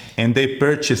 right? And they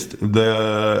purchased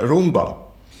the Roomba.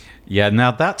 Yeah,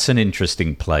 now that's an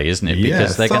interesting play, isn't it?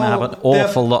 Because they're going to have an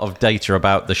awful lot of data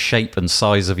about the shape and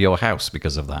size of your house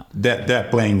because of that. They're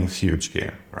playing a huge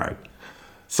game, right?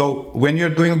 So when you're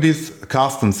doing these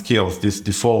custom skills, this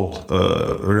default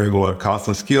regular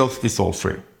custom skills, it's all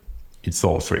free. It's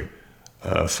all free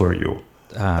for you.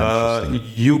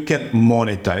 You can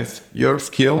monetize your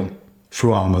skill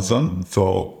through Amazon.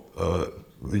 So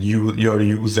your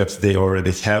users, they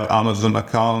already have Amazon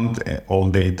account, all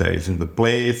data is in the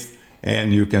place,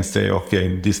 and you can say,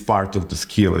 okay, this part of the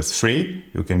skill is free.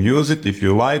 You can use it. If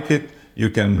you like it, you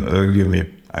can give me,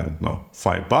 I don't know,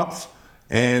 $5,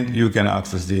 and you can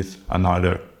access this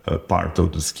another part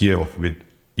of the skill with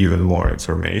even more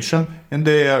information, and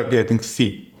they are getting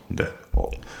fee on that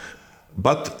all.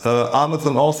 But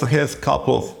Amazon also has a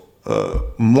couple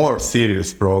of more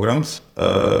serious programs.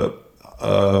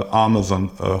 Amazon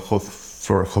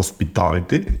for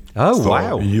hospitality. Oh, so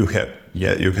wow! You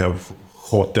have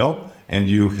hotel, and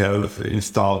you have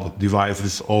installed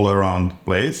devices all around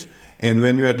place. And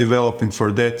when you are developing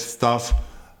for that stuff,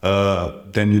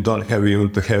 then you don't have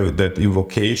even to have that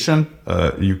invocation.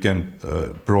 You can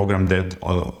program that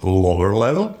on a lower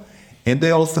level. And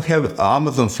they also have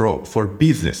Amazon for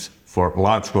business, for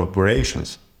large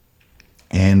corporations.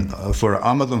 And for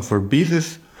Amazon for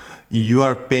Business, you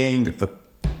are paying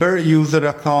per user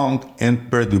account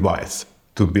and per device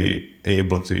to be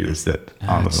able to use that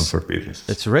Amazon for Business.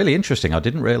 It's really interesting. I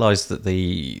didn't realize that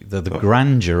the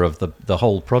grandeur of the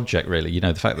whole project, really,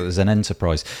 the fact that there's an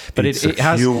enterprise. But it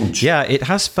has huge. Yeah, it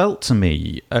has felt to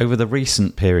me over the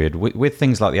recent period with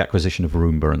things like the acquisition of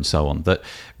Roomba and so on, that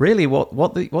really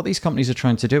what these companies are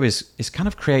trying to do is kind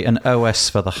of create an OS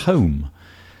for the home.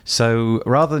 So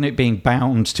rather than it being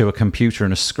bound to a computer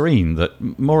and a screen, that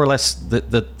more or less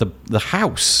the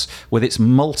house with its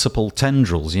multiple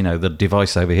tendrils, the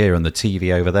device over here and the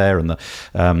TV over there and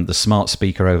the smart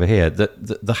speaker over here,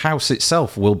 that the house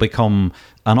itself will become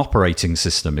an operating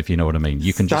system, if you know what I mean.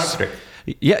 You can Star Trek.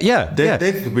 Yeah.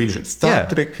 That's the vision. Star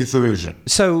Trek is a vision.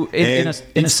 So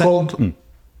it's called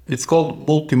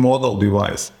multimodal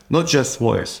device, not just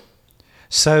voice.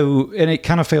 So, and it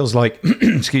kind of feels like,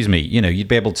 excuse me, you'd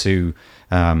be able to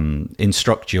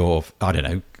instruct your,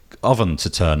 oven to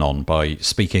turn on by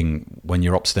speaking when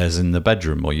you're upstairs in the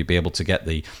bedroom, or you'd be able to get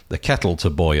the kettle to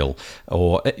boil,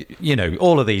 or,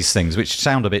 all of these things, which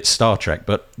sound a bit Star Trek,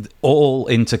 but all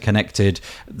interconnected,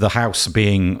 the house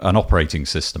being an operating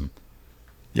system.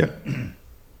 Yeah.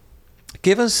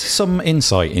 Give us some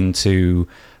insight into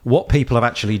what people have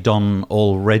actually done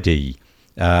already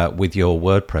with your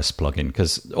WordPress plugin,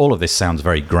 because all of this sounds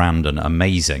very grand and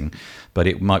amazing, but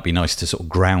it might be nice to sort of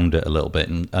ground it a little bit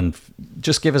and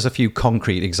just give us a few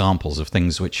concrete examples of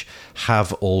things which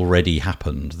have already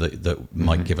happened that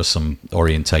might give us some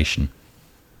orientation.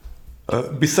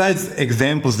 Besides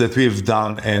examples that we've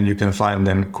done, and you can find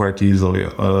them quite easily,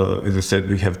 as I said,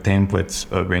 we have templates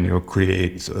when you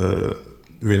create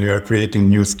when you are creating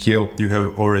new skill. You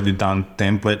have already done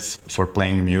templates for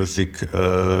playing music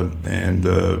and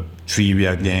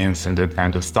trivia games and that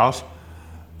kind of stuff.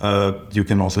 You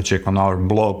can also check on our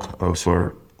blog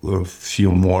for a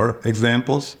few more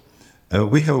examples.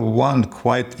 We have one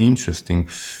quite interesting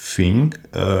thing.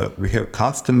 We have a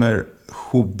customer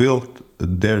who built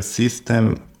their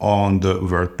system on the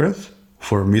WordPress,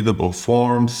 formidable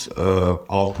forms,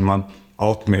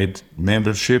 ultimate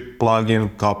membership plugin,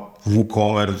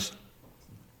 WooCommerce,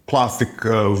 classic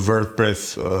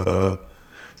WordPress,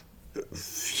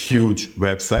 huge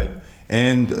website.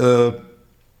 And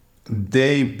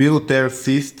they built their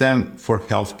system for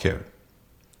healthcare,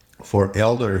 for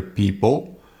elder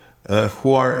people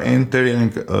who are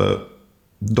entering,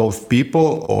 those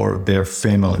people or their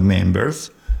family members.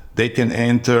 They can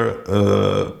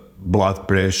enter blood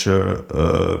pressure,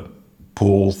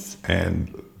 pulse,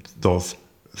 and those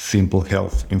simple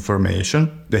health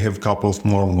information. They have a couple of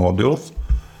more modules,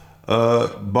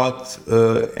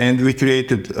 and we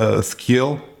created a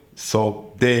skill,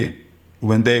 so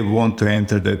when they want to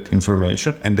enter that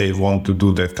information and they want to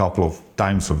do that a couple of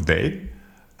times a day,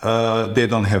 they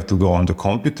don't have to go on the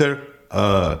computer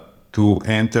to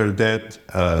enter that.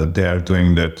 They are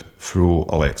doing that through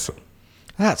Alexa.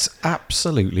 That's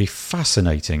absolutely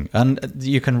fascinating, and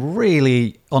you can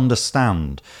really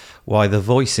understand why the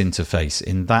voice interface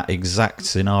in that exact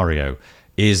scenario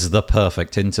is the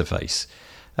perfect interface,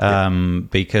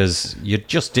 because you're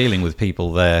just dealing with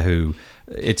people there who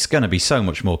it's going to be so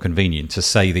much more convenient to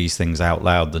say these things out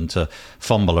loud than to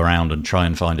fumble around and try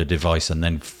and find a device and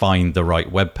then find the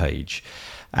right web page.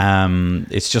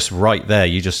 It's just right there.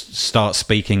 You just start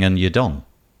speaking and you're done.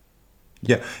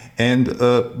 Yeah, and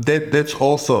that's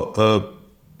also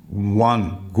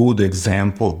one good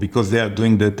example, because they are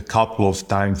doing that a couple of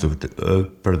times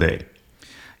per day.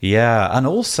 Yeah, and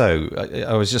also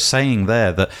I was just saying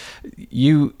there that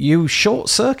you short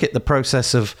circuit the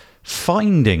process of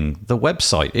finding the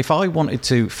website. If I wanted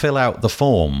to fill out the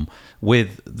form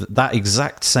with that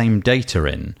exact same data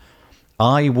in,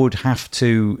 I would have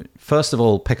to, first of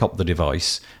all, pick up the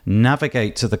device,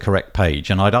 navigate to the correct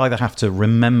page, and I'd either have to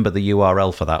remember the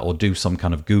URL for that or do some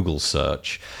kind of Google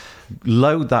search,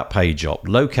 load that page up,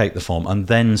 locate the form, and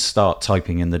then start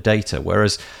typing in the data.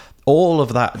 Whereas all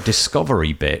of that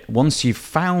discovery bit, once you've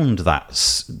found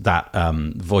that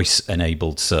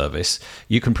voice-enabled service,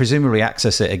 you can presumably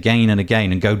access it again and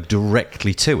again and go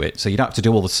directly to it. So you don't have to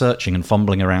do all the searching and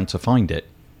fumbling around to find it.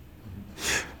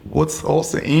 What's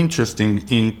also interesting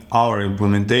in our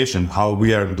implementation, how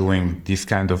we are doing this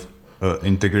kind of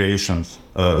integrations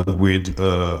with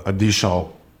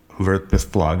additional WordPress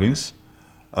plugins,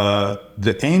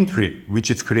 the entry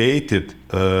which is created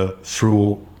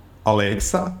through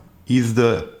Alexa is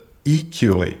the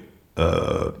equally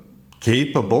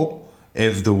capable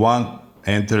as the one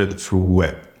entered through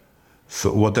web.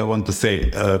 So what I want to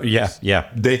say, Yeah.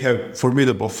 they have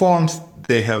formidable forms.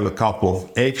 They have a couple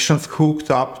of actions hooked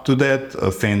up to that,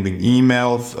 sending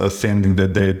emails, sending the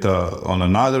data on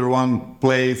another one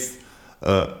place.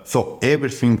 So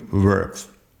everything works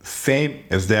same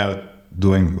as they are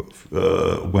doing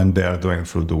when they are doing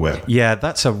through the web. Yeah,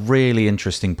 that's a really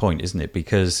interesting point, isn't it?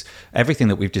 Because everything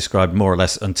that we've described more or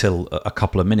less until a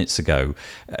couple of minutes ago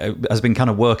has been kind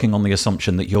of working on the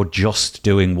assumption that you're just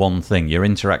doing one thing. You're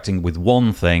interacting with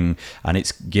one thing and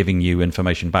it's giving you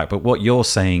information back. But what you're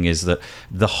saying is that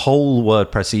the whole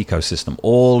WordPress ecosystem,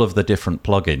 all of the different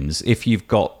plugins, if you've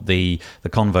got the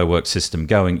Convoworks system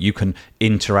going, you can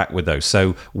interact with those.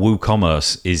 So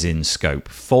WooCommerce is in scope.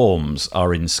 Forms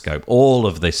are in scope. All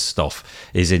of this stuff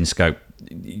is in scope,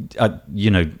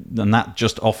 and that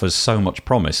just offers so much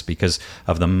promise because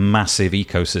of the massive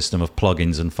ecosystem of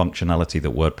plugins and functionality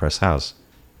that WordPress has.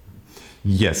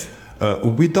 Yes.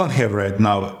 We don't have right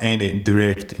now any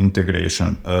direct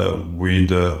integration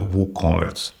with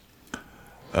WooCommerce,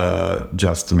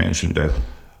 just to mention that.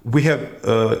 We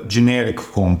have generic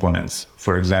components,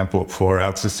 for example, for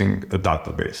accessing a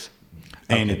database.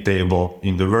 Any table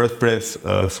in the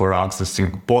WordPress for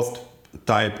accessing post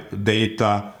type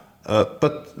data,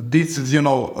 but this is,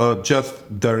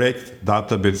 just direct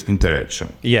database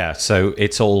interaction. Yeah, so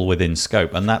it's all within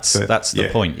scope, and that's the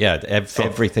point. Yeah,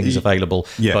 everything's available,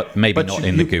 but maybe not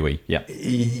in the GUI. Yeah,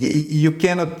 you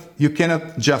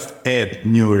cannot just add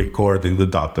new record in the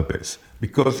database,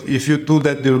 because if you do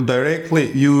that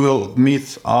directly, you will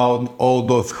miss out all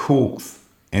those hooks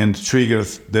and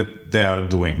triggers that they are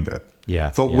doing that.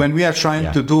 Yeah. So when we are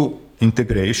trying to do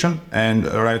integration, and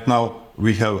right now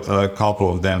we have a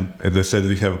couple of them, as I said,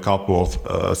 we have a couple of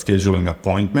scheduling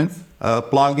appointments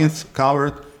plugins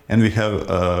covered, and we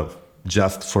have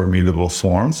just formidable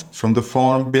forms from the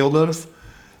form builders.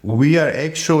 We are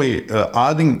actually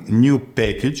adding new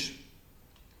package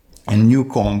and new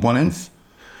components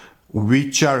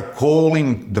which are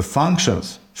calling the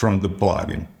functions from the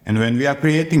plugin. And when we are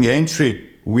creating entry,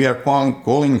 we are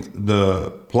calling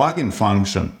the plugin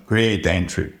function create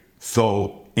entry.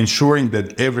 So ensuring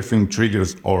that everything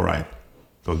triggers all right.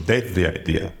 So that's the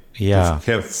idea. Yeah.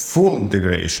 To have full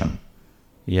integration.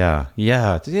 Yeah.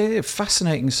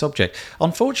 Fascinating subject.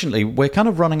 Unfortunately, we're kind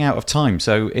of running out of time.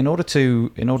 So in order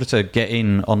to get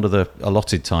in under the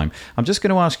allotted time, I'm just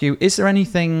going to ask you, is there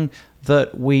anything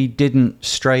that we didn't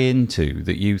stray into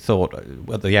that you thought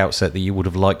at the outset that you would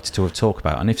have liked to have talked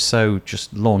about? And if so,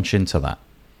 just launch into that.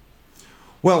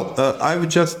 Well, I would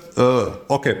just, as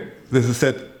I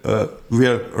said, we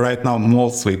are right now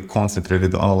mostly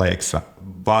concentrated on Alexa.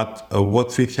 But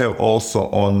what we have also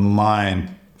on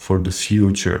mind for the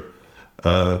future,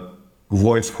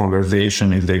 voice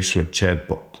conversation is actually a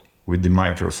chatbot with the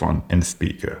microphone and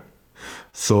speaker.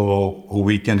 So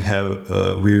we can have,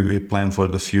 we plan for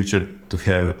the future to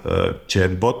have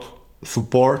chatbot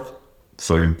support.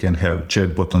 So you can have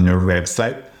chatbot on your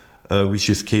website, which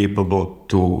is capable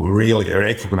to really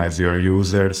recognize your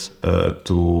users,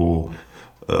 to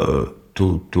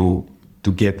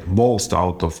get most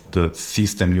out of the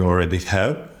system you already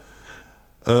have.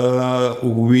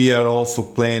 We are also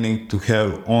planning to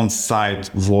have on-site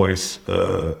voice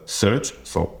search,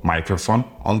 so microphone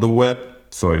on the web.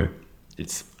 So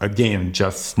it's again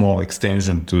just small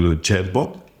extension to the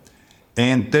chatbot.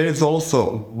 And there is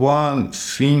also one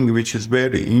thing which is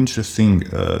very interesting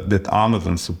that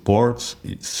Amazon supports.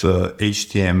 It's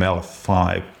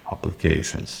HTML5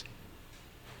 applications.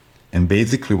 And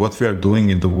basically what we are doing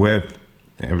in the web,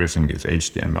 everything is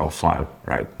HTML5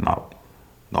 right now.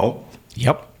 No?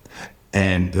 Yep.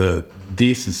 And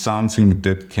this is something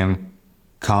that can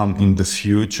come in the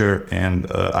future.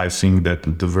 And I think that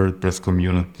the WordPress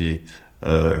community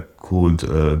could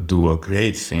do a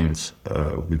great things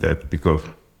with that, because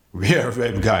we are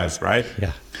web guys, right?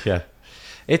 Yeah.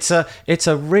 It's a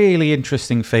really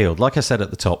interesting field. Like I said at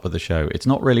the top of the show, it's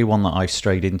not really one that I've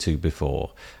strayed into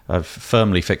before. I've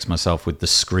firmly fixed myself with the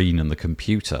screen and the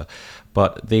computer.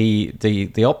 But the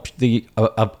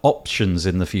options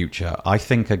in the future, I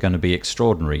think, are going to be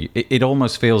extraordinary. It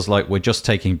almost feels like we're just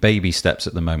taking baby steps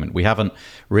at the moment. We haven't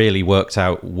really worked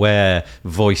out where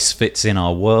voice fits in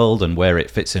our world and where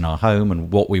it fits in our home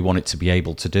and what we want it to be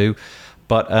able to do.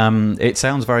 But it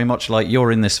sounds very much like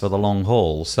you're in this for the long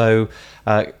haul. So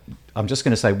I'm just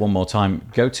going to say one more time,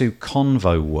 go to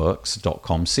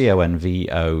convoworks.com,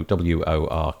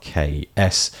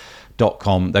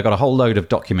 convoworks.com. They've got a whole load of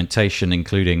documentation,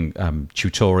 including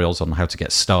tutorials on how to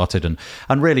get started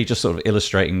and really just sort of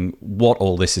illustrating what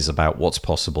all this is about, what's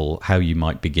possible, how you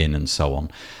might begin, and so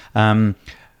on.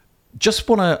 Just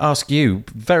want to ask you,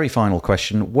 very final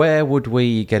question, where would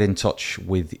we get in touch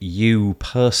with you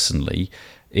personally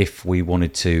if we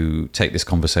wanted to take this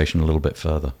conversation a little bit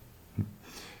further?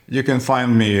 You can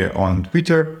find me on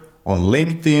Twitter, on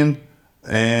LinkedIn,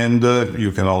 and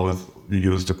you can always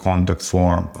use the contact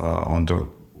form on the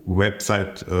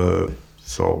website.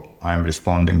 So I'm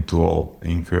responding to all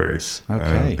inquiries.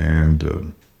 Okay.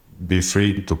 And be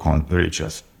free to reach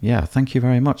us. Yeah, thank you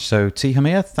very much. So,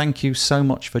 Tihomir, thank you so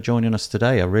much for joining us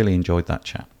today. I really enjoyed that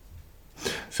chat.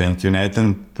 Thank you,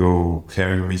 Nathan, for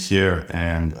having me here,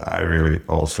 and I really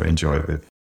also enjoyed it.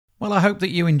 Well, I hope that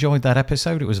you enjoyed that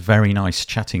episode. It was very nice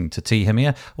chatting to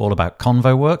Tihomir all about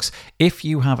Convoworks. If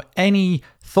you have any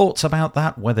thoughts about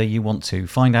that, whether you want to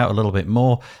find out a little bit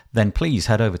more, then please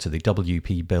head over to the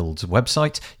WP Builds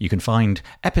website. You can find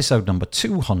episode number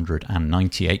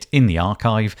 298 in the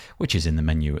archive, which is in the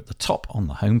menu at the top on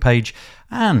the homepage,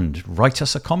 and write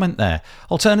us a comment there.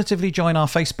 Alternatively, join our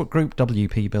Facebook group,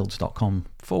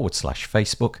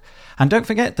 wpbuilds.com/Facebook. And don't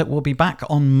forget that we'll be back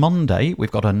on Monday. We've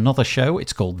got another show.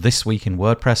 It's called This Week in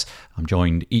WordPress. I'm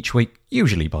joined each week,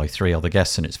 usually by 3 other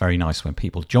guests, and it's very nice when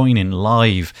people join in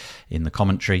live in the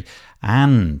commentary.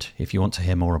 And if you want to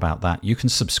hear more about that, you can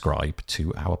subscribe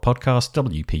to our podcast,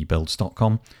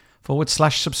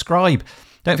 wpbuilds.com/subscribe.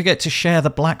 Don't forget to share the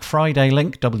Black Friday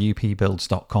link,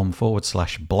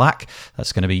 wpbuilds.com/black.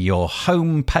 That's going to be your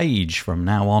home page from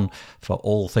now on for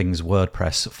all things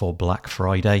WordPress for Black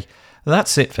Friday.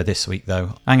 That's it for this week,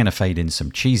 though. I'm going to fade in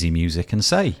some cheesy music and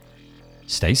say,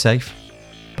 stay safe.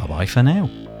 Bye-bye for now.